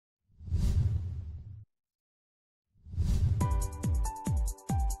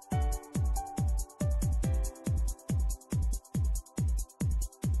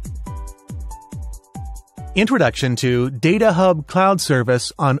Introduction to Data Hub Cloud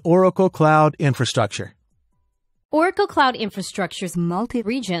Service on Oracle Cloud Infrastructure. Oracle Cloud Infrastructure's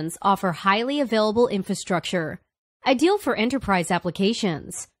multi-regions offer highly available infrastructure, ideal for enterprise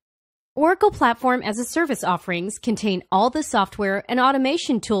applications. Oracle Platform as a Service offerings contain all the software and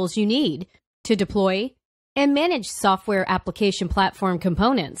automation tools you need to deploy and manage software application platform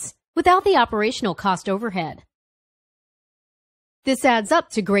components without the operational cost overhead. This adds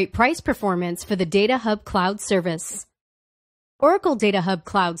up to great price performance for the Data Hub Cloud Service. Oracle Data Hub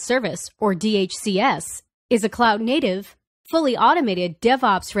Cloud Service, or DHCS, is a cloud-native, fully automated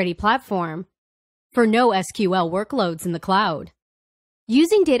DevOps-ready platform for NoSQL workloads in the cloud.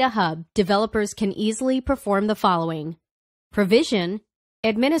 Using Data Hub, developers can easily perform the following: provision,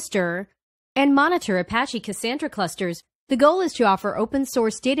 administer, and monitor Apache Cassandra clusters. The goal is to offer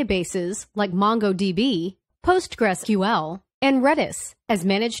open-source databases like MongoDB, PostgreSQL, and Redis as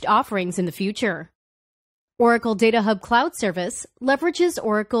managed offerings in the future. Oracle Data Hub Cloud Service leverages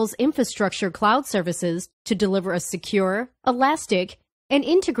Oracle's infrastructure cloud services to deliver a secure, elastic, and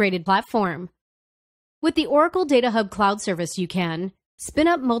integrated platform. With the Oracle Data Hub Cloud Service, you can spin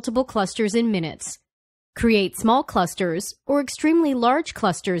up multiple clusters in minutes, create small clusters or extremely large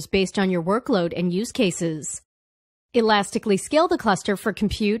clusters based on your workload and use cases, elastically scale the cluster for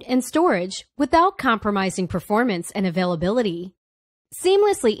compute and storage without compromising performance and availability,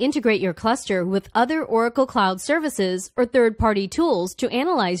 seamlessly integrate your cluster with other Oracle Cloud services or third-party tools to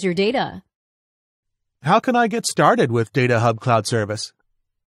analyze your data. How can I get started with Data Hub Cloud Service?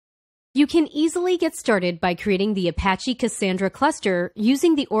 You can easily get started by creating the Apache Cassandra cluster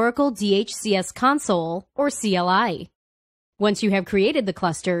using the Oracle DHCS console, or CLI. Once you have created the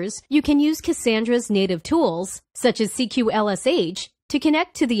clusters, you can use Cassandra's native tools, such as CQLSH, to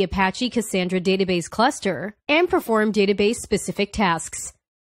connect to the Apache Cassandra database cluster and perform database-specific tasks.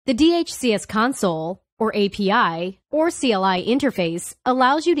 The DHCS console, or API, or CLI interface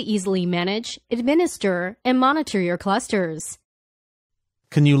allows you to easily manage, administer, and monitor your clusters.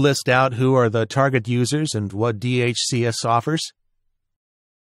 Can you list out who are the target users and what DHCS offers?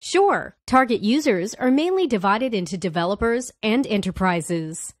 Sure. Target users are mainly divided into developers and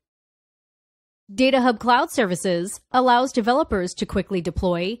enterprises. Data Hub Cloud Services allows developers to quickly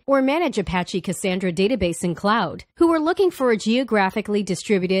deploy or manage Apache Cassandra database in cloud who are looking for a geographically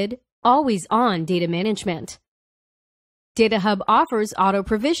distributed, always-on data management. Data Hub offers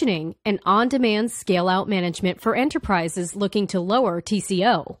auto-provisioning and on-demand scale-out management for enterprises looking to lower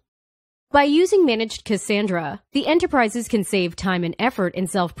TCO. By using Managed Cassandra, the enterprises can save time and effort in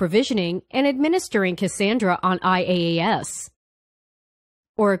self-provisioning and administering Cassandra on IaaS.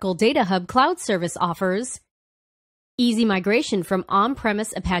 Oracle Data Hub Cloud Service offers easy migration from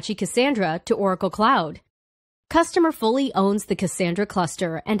on-premise Apache Cassandra to Oracle Cloud. Customer fully owns the Cassandra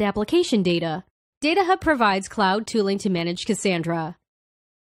cluster and application data. Data Hub provides cloud tooling to manage Cassandra.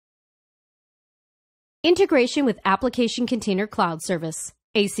 Integration with Application Container Cloud Service,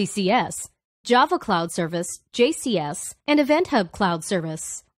 ACCS, Java Cloud Service, JCS, and Event Hub Cloud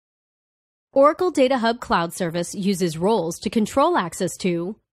Service. Oracle Data Hub Cloud Service uses roles to control access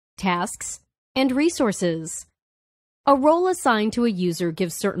to tasks and resources. A role assigned to a user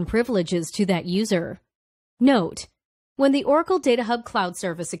gives certain privileges to that user. Note: when the Oracle Data Hub Cloud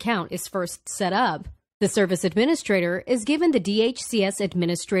Service account is first set up, the service administrator is given the DHCS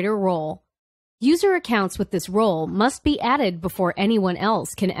administrator role. User accounts with this role must be added before anyone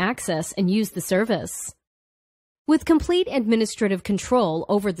else can access and use the service. With complete administrative control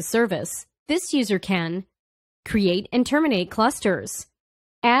over the service, this user can create and terminate clusters,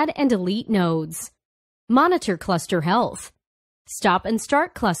 add and delete nodes, monitor cluster health, stop and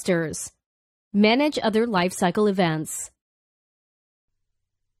start clusters, manage other lifecycle events.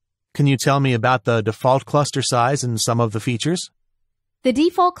 Can you tell me about the default cluster size and some of the features? The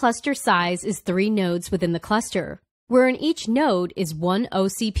default cluster size is 3 nodes within the cluster, wherein each node is 1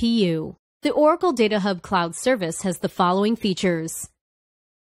 OCPU. The Oracle Data Hub Cloud Service has the following features: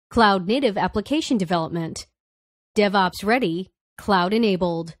 cloud-native application development, DevOps-ready,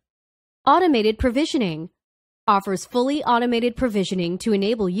 cloud-enabled, automated provisioning, offers fully automated provisioning to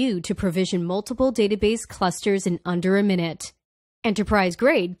enable you to provision multiple database clusters in under a minute,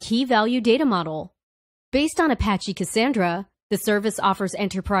 enterprise-grade key-value data model. Based on Apache Cassandra, the service offers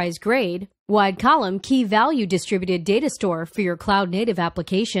enterprise-grade, wide-column key-value distributed data store for your cloud-native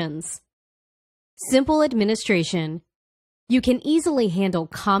applications. Simple administration. You can easily handle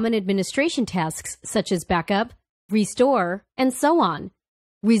common administration tasks such as backup, restore, and so on,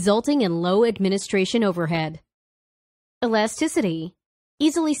 resulting in low administration overhead. Elasticity.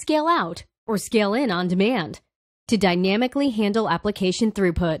 Easily scale out or scale in on demand to dynamically handle application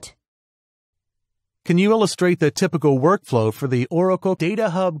throughput. Can you illustrate the typical workflow for the Oracle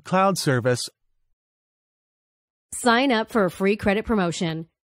Data Hub Cloud Service? Sign up for a free credit promotion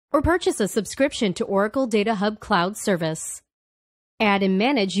or purchase a subscription to Oracle Data Hub Cloud Service. Add and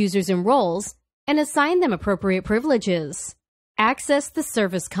manage users and roles and assign them appropriate privileges. Access the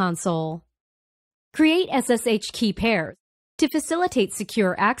Service Console. Create SSH key pairs to facilitate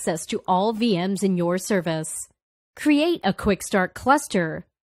secure access to all VMs in your service. Create a quick start cluster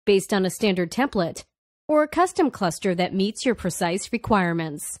based on a standard template or a custom cluster that meets your precise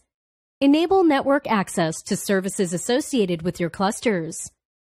requirements. Enable network access to services associated with your clusters.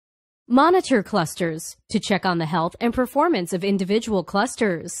 Monitor clusters to check on the health and performance of individual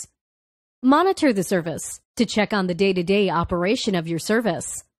clusters. Monitor the service to check on the day-to-day operation of your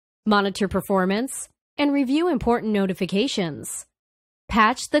service. Monitor performance and review important notifications.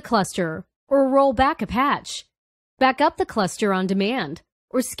 Patch the cluster or roll back a patch. Back up the cluster on demand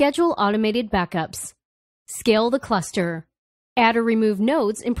or schedule automated backups. Scale the cluster. Add or remove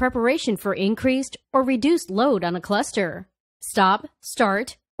nodes in preparation for increased or reduced load on a cluster. Stop,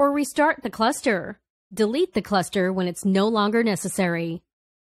 start, or restart the cluster. Delete the cluster when it's no longer necessary.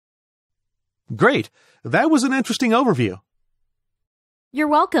 Great! That was an interesting overview. You're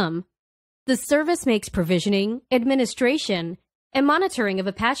welcome. The service makes provisioning, administration, and monitoring of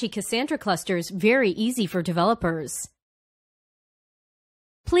Apache Cassandra clusters very easy for developers.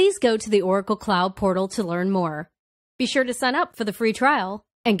 Please go to the Oracle Cloud portal to learn more. Be sure to sign up for the free trial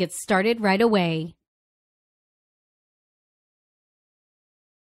and get started right away.